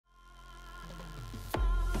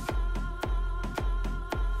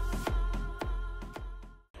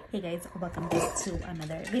Hey guys, welcome back to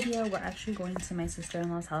another video. We're actually going to my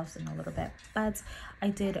sister-in-law's house in a little bit, but I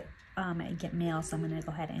did get mail, so I'm gonna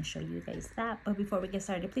go ahead and show you guys that. But before we get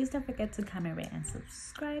started, please don't forget to comment, rate, and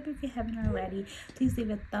subscribe if you haven't already. Please leave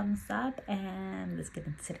a thumbs up and let's get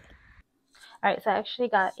into it. All right, so I actually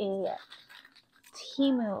got a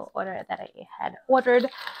Temu order that I had ordered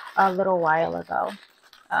a little while ago.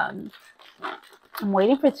 I'm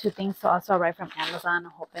waiting for two things to also arrive from Amazon.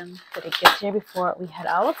 I'm hoping that it gets here before we head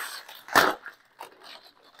out.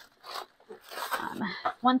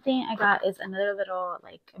 One thing I got is another little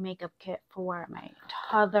like makeup kit for my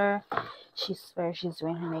toddler. She swears she's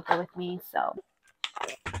doing her makeup with me, so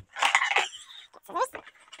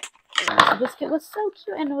this kit was so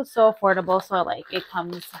cute and it was so affordable. So like it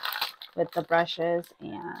comes with the brushes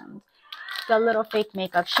and the little fake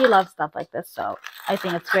makeup. She loves stuff like this, so I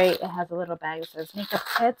think it's great. It has a little bag that says makeup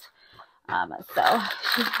kit. So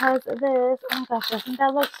she has this. Oh my gosh, I think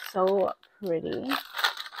that looks so pretty.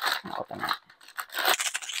 I'll open it.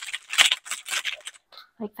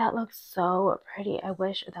 Like that looks so pretty. I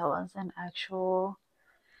wish that was an actual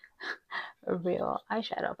real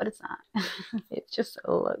eyeshadow, but it's not. It just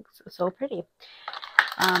looks so pretty.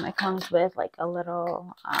 It comes with like a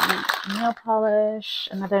little nail polish,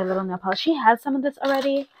 another little nail polish. She has some of this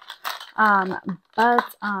already,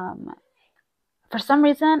 but for some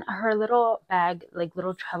reason her little bag, like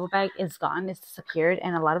little travel bag, is gone. It's disappeared,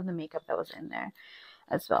 and a lot of the makeup that was in there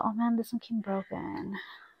as well. Oh man, this one came broken.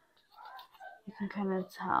 You can kind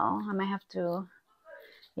of tell. I might have to,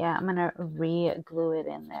 yeah, I'm gonna re-glue it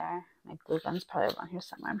in there. My glue gun's probably around here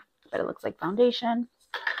somewhere, but it looks like foundation.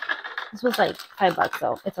 This was like $5,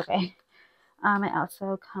 so it's okay. It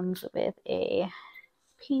also comes with a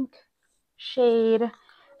pink shade,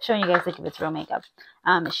 showing you guys like if it's real makeup.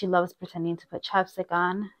 She loves pretending to put chapstick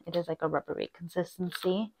on. It is like a rubbery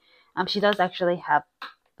consistency. She does actually have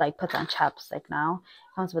like puts on chapstick now.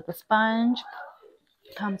 Comes with a sponge.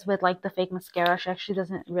 Comes with like the fake mascara. She actually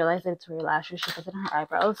doesn't realize that it's real lashes. She puts it on her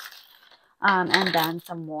eyebrows. And then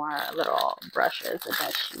some more little brushes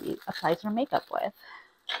that she applies her makeup with.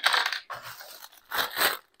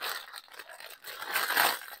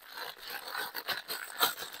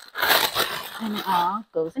 And it all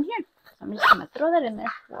goes in here. So I'm just gonna throw that in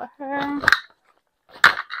there for her.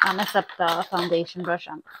 Except the foundation brush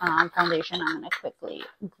foundation, I'm gonna quickly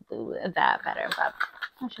glue that better. But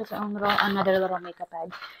she has her own another little makeup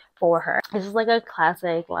bag for her. This is like a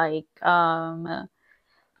classic, like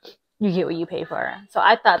you get what you pay for. So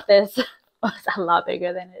I thought this was a lot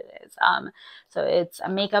bigger than it is. So it's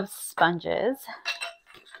makeup sponges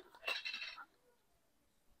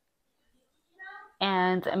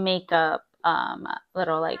and makeup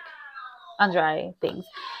little like under eye things.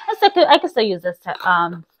 And so I could still use this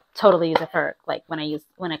to totally use it for like when I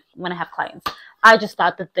have clients. I just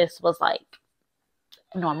thought that this was like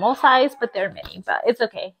normal size, but they're mini, but it's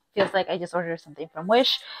okay. Feels like I just ordered something from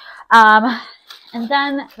Wish. And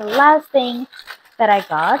then the last thing that I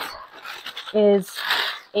got is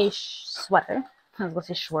a sweater. I was going to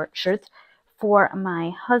say short shirt for my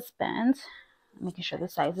husband. Making sure the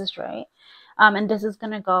size is right. And this is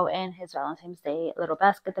going to go in his Valentine's Day little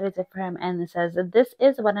basket that I did for him. And it says, "This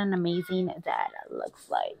is what an amazing dad looks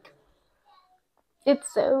like."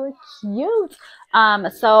 It's so cute.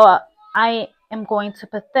 So I am going to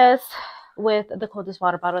put this with the coldest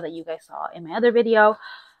water bottle that you guys saw in my other video.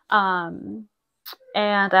 And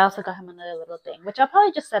I also got him another little thing, which I'll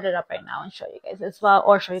probably just set it up right now and show you guys as well,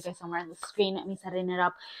 or show you guys somewhere on the screen me setting it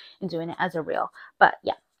up and doing it as a reel. But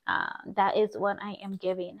yeah, that is what I am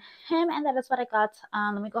giving him, and that is what I got.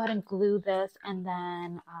 Let me go ahead and glue this, and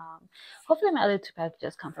then hopefully my other two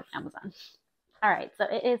packages come from Amazon. All right, so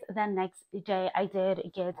it is the next day. I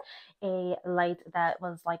did get a light that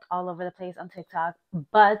was like all over the place on TikTok,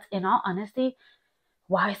 but in all honesty,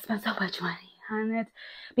 why spend so much money on it?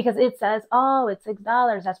 Because it says, oh, it's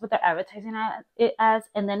 $6. That's what they're advertising it as,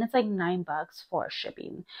 and then it's like $9 for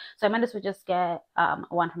shipping. So I might as well just get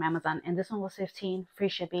one from Amazon, and this one was $15, free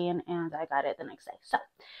shipping, and I got it the next day. So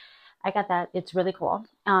I got that. It's really cool.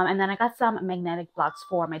 And then I got some magnetic blocks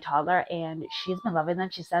for my toddler, and she's been loving them.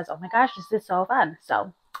 She says, "Oh my gosh, this is so fun."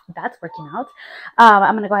 So that's working out.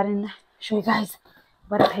 I'm going to go ahead and show you guys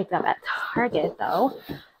what I picked up at Target, though.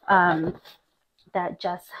 That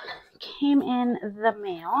just came in the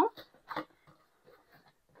mail.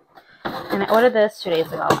 And I ordered this 2 days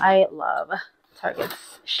ago. I love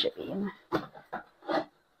Target's shipping.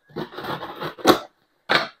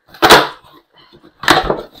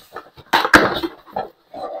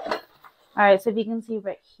 All right, so if you can see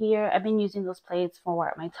right here, I've been using those plates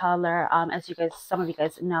for my toddler. As you guys, some of you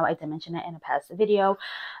guys know, I did mention it in a past video.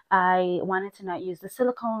 I wanted to not use the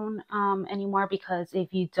silicone anymore, because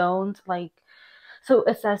if you don't like, so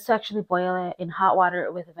it says to actually boil it in hot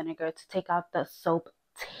water with vinegar to take out the soap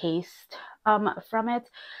taste from it.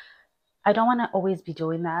 I don't want to always be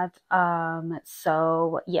doing that.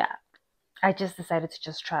 So yeah, I just decided to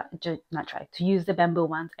just to use the bamboo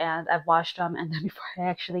ones, and I've washed them, and then before I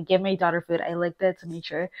actually give my daughter food, I licked it to make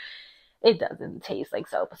sure it doesn't taste like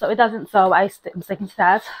soap. So it doesn't, so I'm sticking to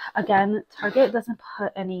that. Again, Target doesn't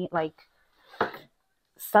put any like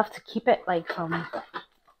stuff to keep it like from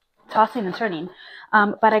tossing and turning.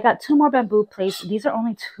 But I got 2 more bamboo plates. These are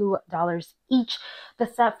only $2 each. The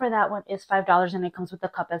set for that one is $5, and it comes with a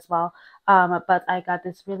cup as well. But I got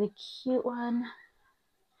this really cute one,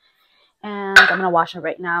 and I'm gonna wash it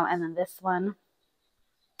right now. And then this one,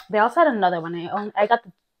 they also had another one. I got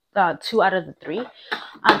the 2 out of the 3,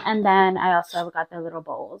 and then I also got the little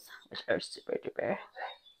bowls, which are super duper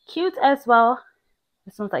cute as well.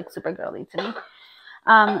 This one's like super girly to me.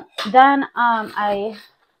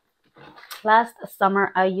 Last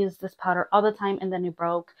summer I used this powder all the time, and then it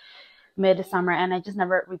broke mid-summer, and I just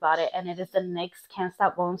never rebought it. And it is the NYX Can't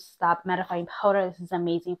Stop Won't Stop mattifying powder. This is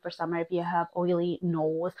amazing for summer if you have oily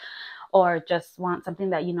nose or just want something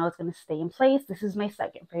that you know is going to stay in place. This is my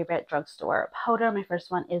second favorite drugstore powder. My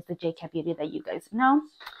first one is the J-Cat Beauty that you guys know.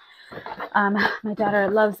 My daughter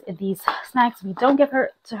loves these snacks. We don't give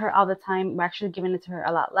her to her all the time. We're actually giving it to her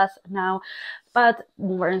a lot less now, but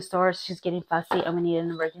when we're in stores, she's getting fussy and we need an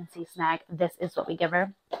emergency snack. This is what we give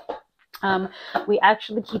her. We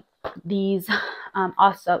actually keep these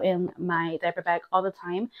also in my diaper bag all the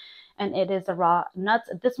time, and it is a raw nuts.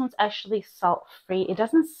 This one's actually salt free. It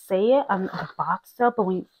doesn't say it on the box though, but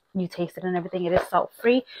when you taste it and everything, it is salt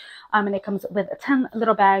free. And it comes with 10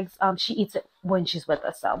 little bags. She eats it when she's with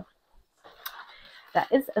us, so that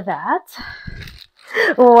is that.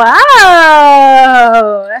 Wow.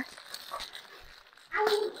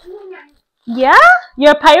 Yeah?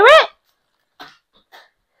 You're a pirate?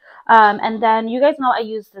 And then you guys know I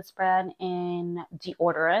use this brand in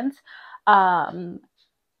deodorant.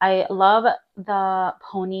 I love the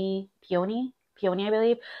peony, I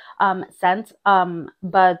believe, scent.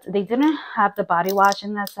 But they didn't have the body wash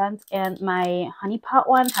in that scent, and my honey pot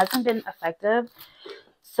one hasn't been effective.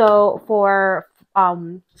 So for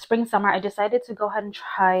spring summer, I decided to go ahead and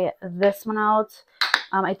try this one out.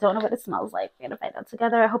 I don't know what it smells like. We're gonna find out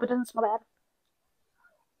together. I hope it doesn't smell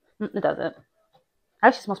bad. It doesn't.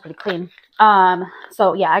 Actually smells pretty clean.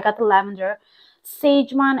 So yeah, I got the lavender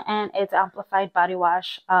sage one, and it's amplified body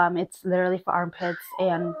wash. It's literally for armpits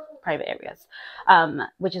and private areas,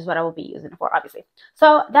 which is what I will be using it for, obviously.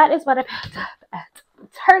 So that is what I picked up at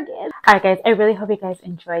Target. All right, guys, I really hope you guys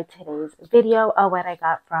enjoyed today's video of what I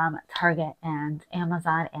got from Target and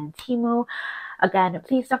Amazon and Temu. Again,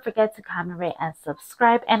 please don't forget to comment, rate, and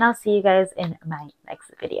subscribe, and I'll see you guys in my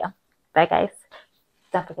next video. Bye, guys.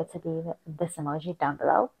 Don't forget to leave this emoji down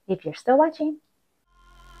below if you're still watching.